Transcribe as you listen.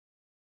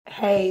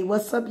Hey,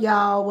 what's up,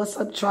 y'all? What's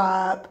up,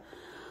 tribe?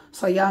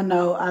 So y'all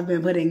know I've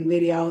been putting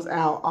videos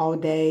out all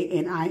day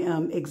and I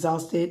am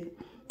exhausted.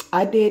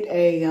 I did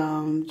a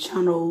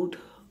channeled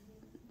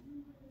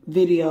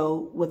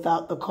video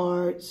without the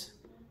cards.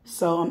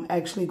 So I'm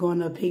actually going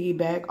to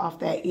piggyback off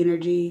that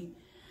energy.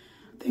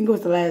 I think it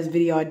was the last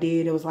video I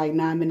did. It was like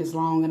 9 minutes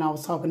long and I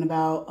was talking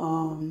about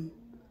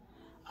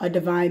a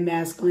divine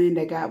masculine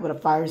that got with a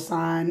fire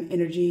sign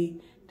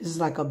energy. This is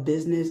like a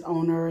business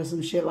owner or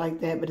some shit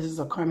like that. But this is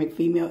a karmic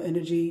female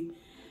energy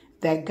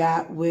that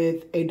got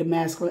with a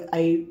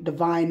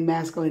divine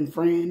masculine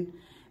friend.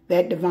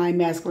 That divine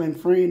masculine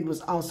friend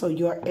was also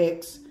your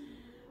ex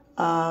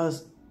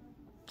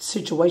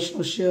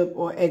situationship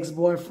or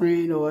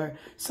ex-boyfriend or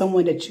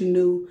someone that you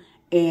knew.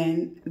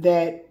 And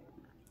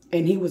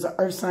he was an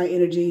earth sign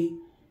energy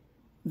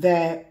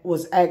that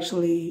was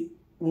actually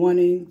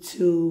wanting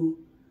to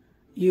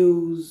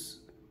use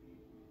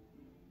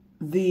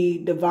the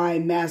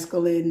divine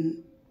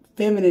masculine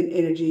feminine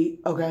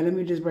energy. Okay, let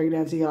me just break it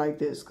down to you like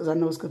this because I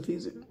know it's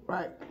confusing,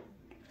 right?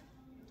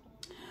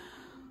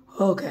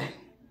 Okay,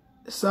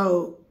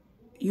 so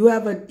you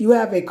have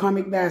a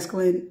karmic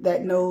masculine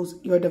that knows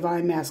your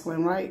divine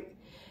masculine, right?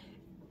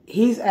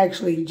 He's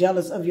actually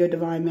jealous of your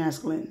divine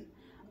masculine.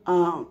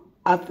 I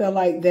feel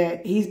like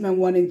that he's been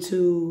wanting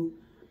to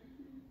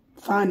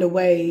find a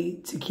way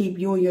to keep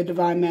you and your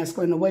divine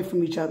masculine away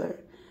from each other.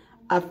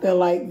 I feel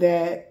like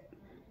that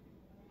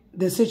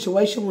the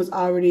situation was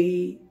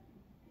already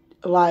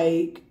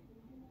like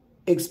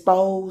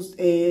exposed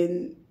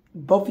and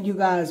both of you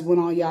guys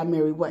went on y'all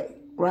merry way,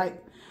 right?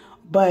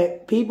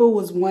 But people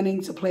was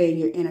wanting to play in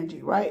your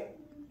energy, right?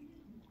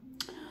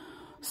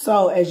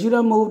 So as you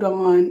done moved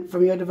on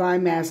from your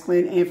divine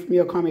masculine and from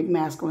your karmic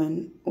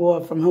masculine or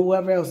from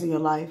whoever else in your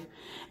life,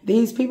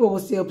 these people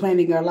were still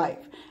planning your life.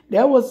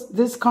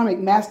 This karmic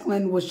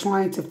masculine was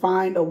trying to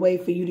find a way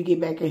for you to get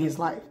back in his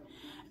life.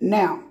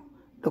 Now,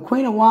 the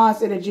Queen of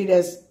Wands energy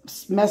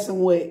that's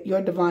messing with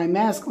your divine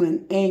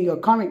masculine and your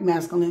karmic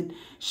masculine,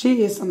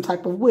 she is some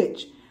type of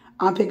witch.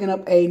 I'm picking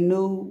up a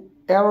new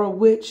era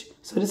witch.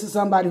 So this is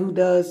somebody who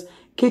does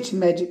kitchen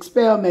magic,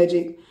 spell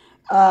magic,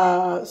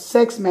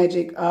 sex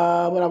magic,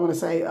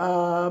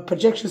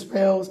 projection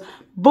spells,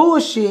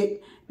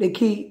 bullshit that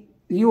keep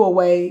you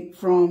away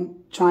from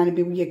trying to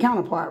be with your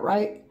counterpart,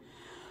 right?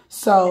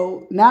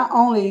 So not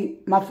only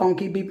my phone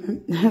keep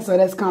beeping, so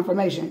that's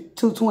confirmation,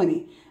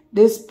 220.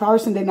 This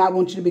person did not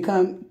want you to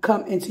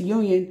come into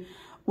union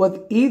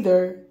with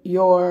either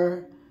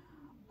your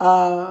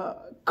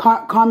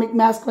karmic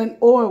masculine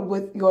or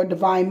with your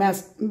divine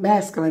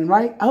masculine,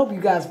 right? I hope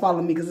you guys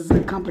follow me because it's a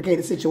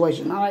complicated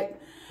situation, all right?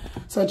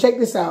 So check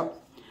this out.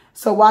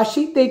 So while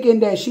she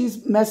thinking that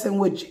she's messing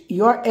with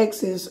your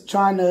exes,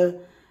 trying to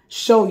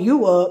show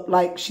you up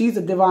like she's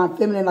a divine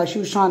feminine, like she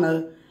was trying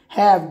to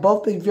have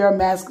both of your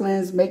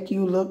masculines make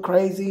you look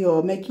crazy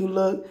or make you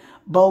look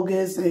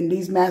bogus, and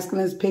these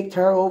masculines picked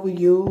her over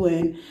you,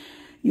 and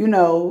you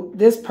know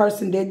this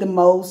person did the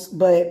most,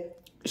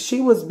 but she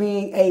was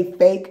being a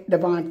fake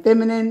divine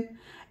feminine.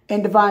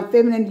 And divine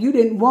feminine, you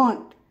didn't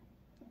want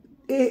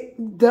it,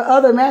 the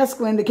other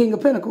masculine, the King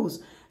of Pentacles.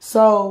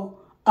 So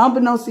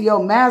unbeknownst to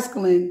your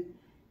masculine,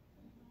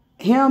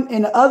 him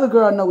and the other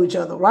girl know each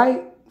other,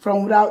 right?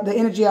 From without the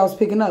energy I was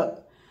picking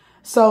up.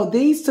 So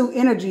these two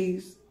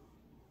energies,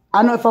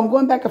 I know if I'm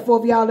going back and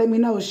forth, y'all let me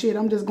know. Shit,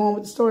 I'm just going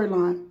with the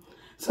storyline.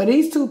 So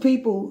these two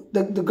people,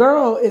 the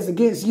girl is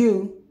against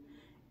you,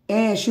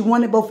 and she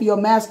wanted both of your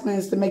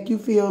masculines to make you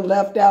feel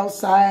left out,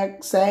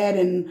 sad,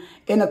 and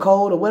in the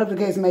cold, or whatever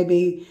the case may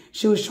be.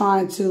 She was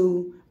trying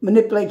to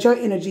manipulate your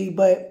energy,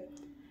 but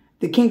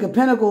the King of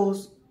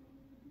Pentacles,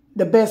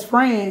 the best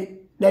friend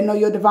that know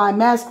your divine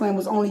masculine,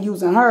 was only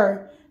using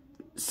her,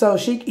 so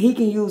he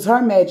can use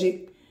her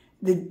magic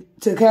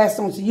to cast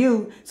onto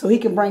you, so he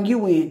can bring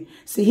you in.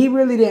 See, he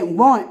really didn't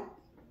want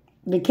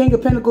the King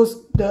of Pentacles,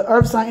 the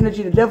earth sign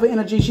energy, the devil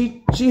energy,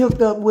 she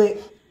hooked up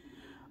with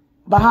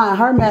behind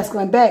her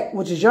masculine back,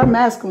 which is your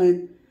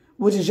masculine,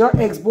 which is your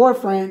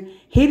ex-boyfriend.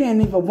 He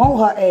didn't even want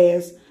her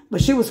ass,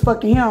 but she was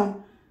fucking him,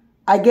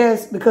 I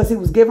guess, because he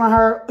was giving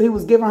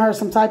her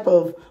some type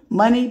of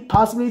money,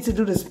 possibly to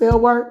do the spell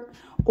work,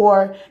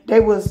 or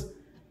they was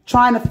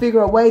trying to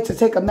figure a way to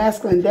take a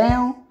masculine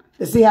down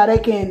to see how they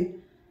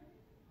can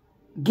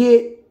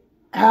get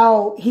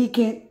how he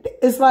can.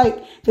 It's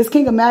like this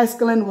King of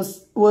Masculine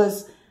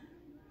was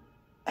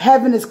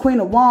having this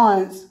Queen of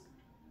Wands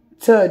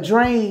to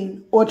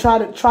drain or try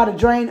to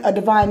drain a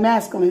divine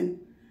masculine,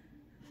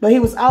 but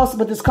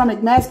this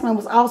karmic masculine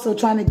was also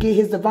trying to get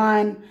his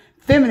divine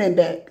feminine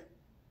back,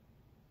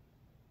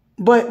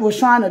 but was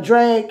trying to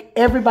drag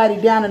everybody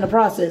down in the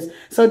process.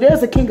 So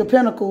there's a King of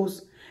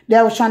Pentacles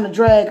that was trying to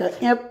drag an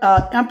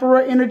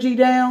emperor energy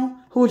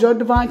down, who's your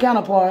divine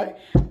counterpart,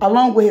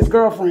 along with his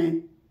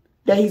girlfriend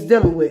that he's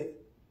dealing with.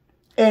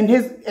 And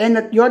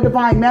your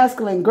divine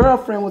masculine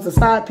girlfriend was a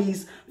side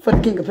piece for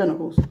the King of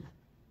Pentacles.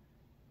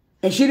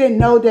 And she didn't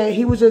know that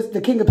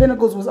the King of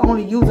Pentacles was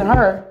only using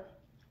her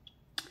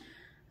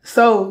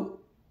so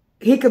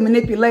he could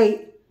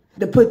manipulate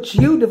to put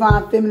you,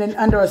 divine feminine,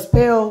 under a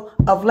spell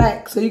of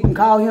lack. So you can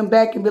call him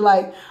back and be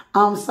like,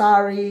 I'm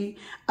sorry.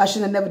 I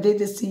shouldn't have never did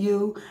this to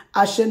you.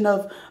 I shouldn't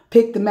have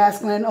picked the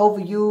masculine over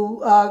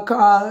you,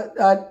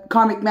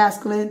 karmic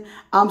masculine.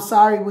 I'm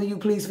sorry. Will you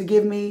please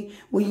forgive me?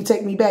 Will you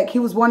take me back? He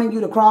was wanting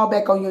you to crawl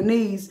back on your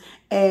knees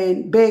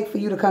and beg for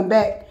you to come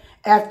back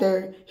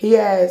after he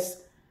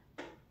has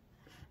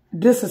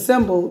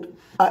disassembled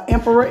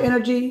emperor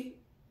energy,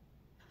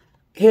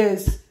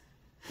 his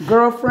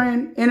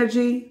girlfriend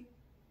energy,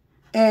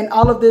 and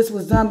all of this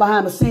was done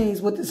behind the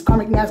scenes. What this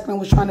karmic masculine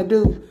was trying to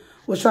do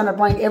was trying to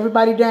bring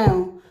everybody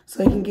down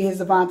so he can get his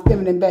divine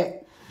feminine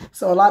back.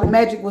 So a lot of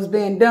magic was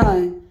being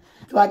done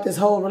throughout this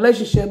whole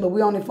relationship, but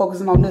we only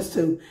focusing on this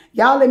too.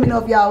 Y'all let me know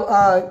if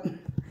y'all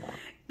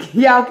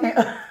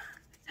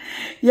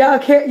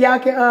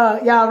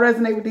y'all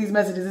resonate with these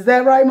messages. Is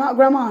that right,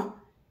 grandma?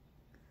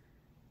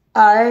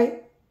 All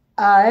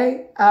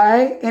right.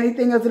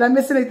 Anything else? Did I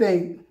miss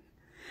anything?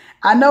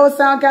 I know it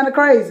sounds kind of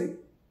crazy.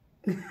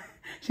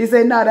 She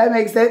said, no, that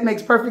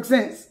makes perfect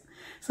sense.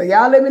 So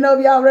y'all let me know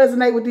if y'all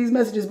resonate with these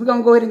messages. We're going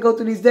to go ahead and go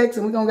through these decks,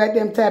 and we're going to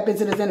goddamn tap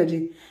into this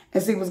energy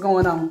and see what's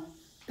going on.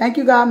 Thank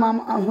you,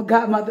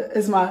 Godmother.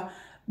 It's my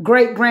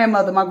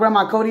great-grandmother. My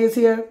grandma Cody is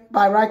here.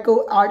 By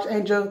Raico,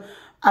 Archangel.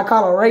 I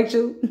call her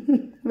Rachel.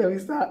 Let me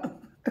stop.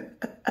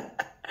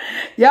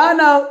 Y'all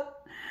know.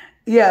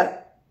 Yeah.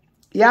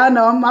 Y'all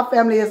know my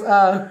family is,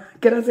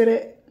 can I say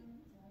that?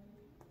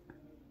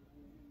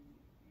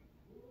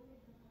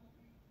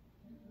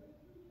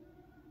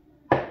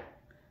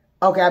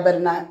 Okay, I better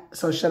not.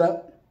 So shut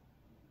up.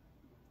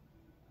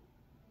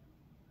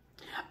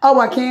 Oh,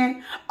 I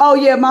can? Oh,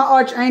 yeah, my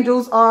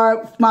archangels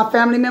are my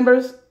family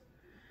members.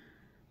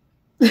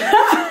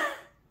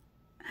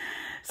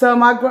 So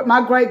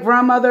my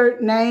great-grandmother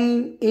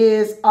name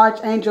is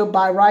Archangel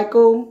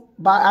Byrical.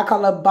 I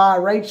call her By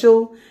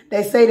Rachel.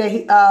 They say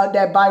that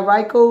that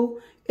Byrical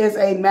is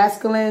a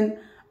masculine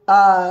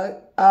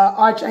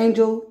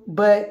archangel,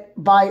 but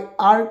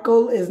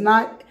Byrical is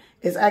not.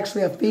 It's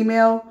actually a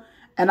female.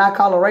 And I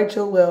call her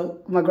Rachel. Well,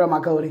 my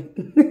grandma Cody.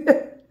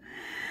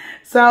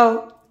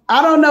 So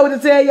I don't know what to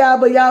tell y'all,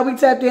 but y'all, we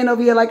tapped in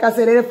over here. Like I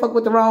said, they didn't fuck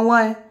with the wrong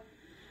one.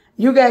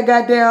 You got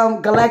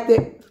goddamn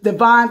galactic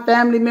divine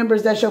family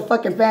members. That's your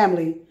fucking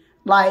family.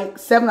 Like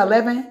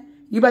 7-Eleven.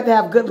 You about to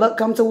have good luck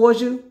come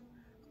towards you.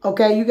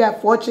 Okay, you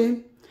got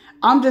fortune.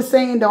 I'm just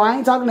saying, though, I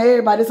ain't talking to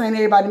everybody. This ain't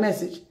everybody's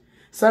message.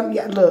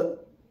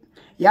 Look,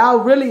 y'all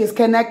really is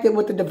connected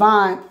with the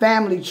divine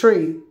family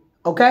tree.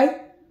 Okay?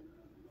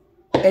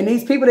 And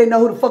these people didn't know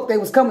who the fuck they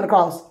was coming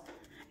across.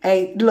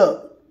 Hey,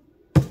 look.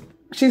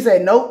 She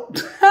said, nope.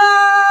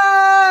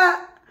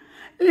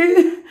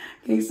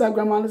 Can you stop,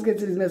 Grandma? Let's get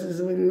to these messages.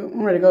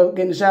 I'm ready to go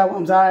get in the shower.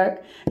 I'm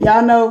tired.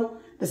 Y'all know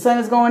the sun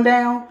is going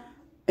down,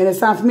 and it's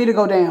time for me to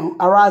go down.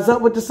 I rise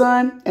up with the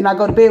sun, and I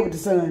go to bed with the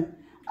sun.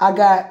 I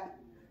got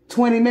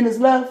 20 minutes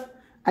left.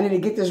 I need to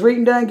get this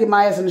reading done, get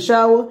my ass in the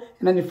shower,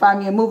 and I need to find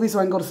me a movie so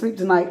I can go to sleep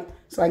tonight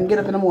so I can get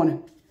up in the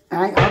morning.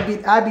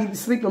 I'll be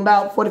sleeping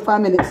about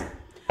 45 minutes.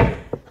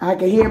 I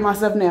can hear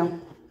myself now.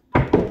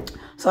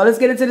 So let's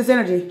get into this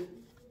energy.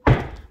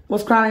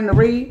 What's crowning the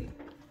read?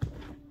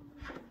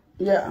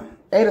 Yeah.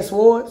 8 of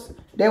Swords.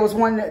 There was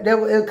one that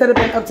it could have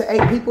been up to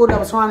 8 people that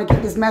was trying to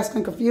keep this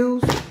masculine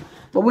confused.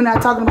 But we're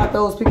not talking about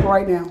those people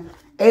right now.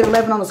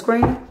 811 on the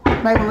screen. You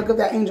might want to look up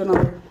that angel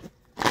number.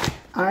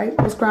 All right.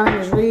 What's crowning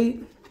this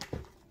read?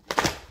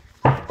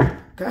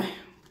 Okay.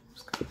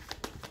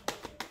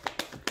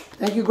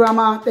 Thank you,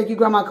 Grandma. Thank you,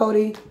 Grandma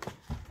Cody,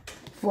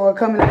 for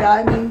coming to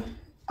guide me.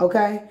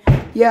 Okay.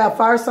 Yeah,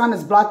 fire sign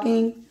is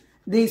blocking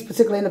these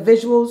particular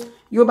individuals.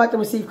 You're about to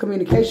receive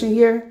communication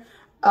here.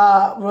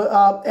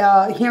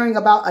 Hearing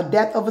about a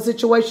death of a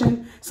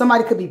situation.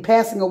 Somebody could be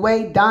passing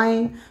away,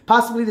 dying.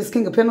 Possibly this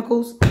King of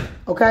Pentacles.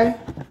 Okay.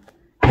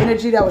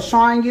 Energy that was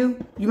trying you.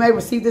 You may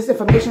receive this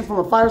information from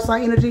a fire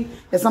sign energy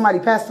that somebody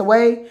passed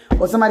away,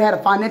 or somebody had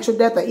a financial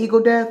death, or ego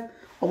death,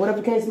 or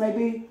whatever the case may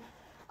be.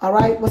 All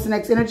right. What's the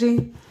next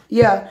energy?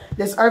 Yeah,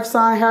 this earth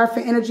sign,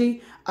 Hierophant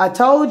energy. I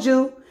told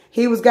you.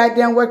 He was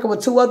goddamn working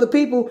with 2 other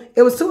people.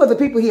 It was 2 other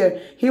people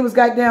here. He was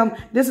goddamn,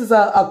 this is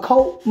a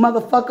cult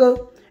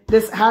motherfucker.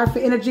 This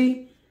Hierophant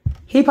energy.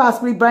 He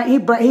possibly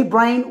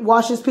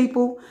brainwashes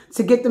people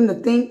to get them to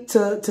think,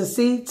 to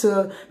see,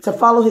 to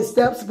follow his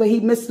steps, but he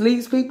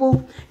misleads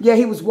people. Yeah,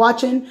 he was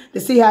watching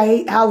to see how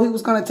he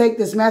was going to take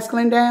this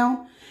masculine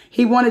down.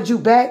 He wanted you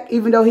back,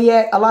 even though he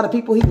had a lot of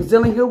people he was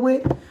dealing here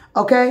with.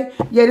 Okay?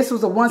 Yeah, this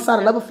was a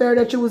one-sided love affair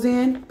that you was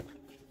in.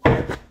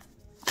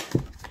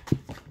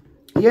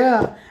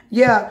 Yeah.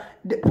 Yeah,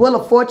 Wheel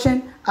of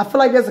Fortune. I feel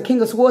like there's a King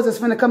of Swords that's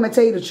going to come and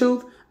tell you the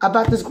truth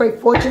about this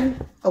great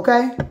fortune.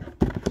 Okay?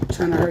 I'm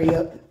trying to hurry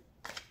up.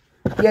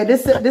 Yeah,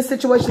 this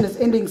situation is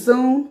ending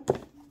soon.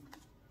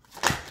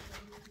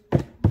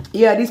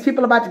 Yeah, these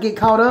people are about to get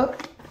caught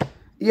up.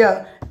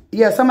 Yeah,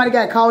 somebody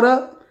got caught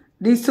up.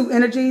 These 2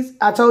 energies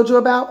I told you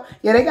about.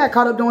 Yeah, they got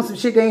caught up doing some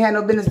shit they ain't had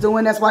no business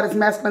doing. That's why this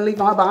masculine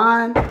leaving her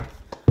behind.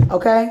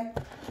 Okay?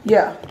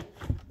 Yeah.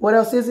 What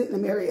else is it?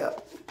 Let me hurry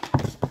up.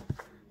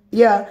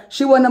 Yeah,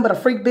 she wasn't nothing but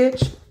a freak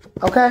bitch,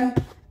 okay?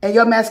 and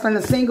your masculine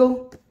is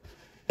single,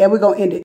 and we're going to end it.